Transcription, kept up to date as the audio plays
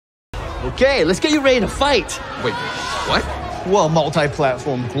Okay, let's get you ready to fight. Wait, what? Well,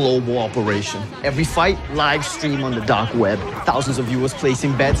 multi-platform global operation. Every fight, live stream on the dark web. Thousands of viewers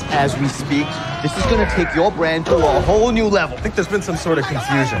placing bets as we speak. This is gonna take your brand to a whole new level. I think there's been some sort of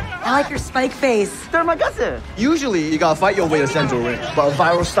confusion. I like your spike face. Usually, you gotta fight your way to Central Ring. But a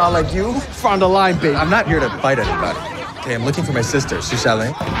viral star like you, front of the line, baby. I'm not here to fight anybody. Okay, I'm looking for my sister,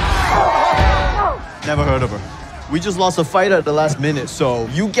 Shang. Never heard of her. We just lost a fighter at the last minute, so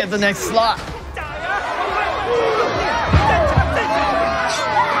you get the next slot.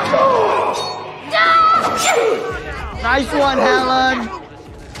 Nice one, Helen.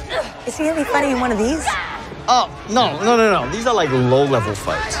 Is he gonna be fighting in one of these? Oh, no. These are like low-level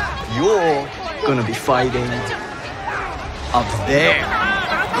fights. You're gonna be fighting up there.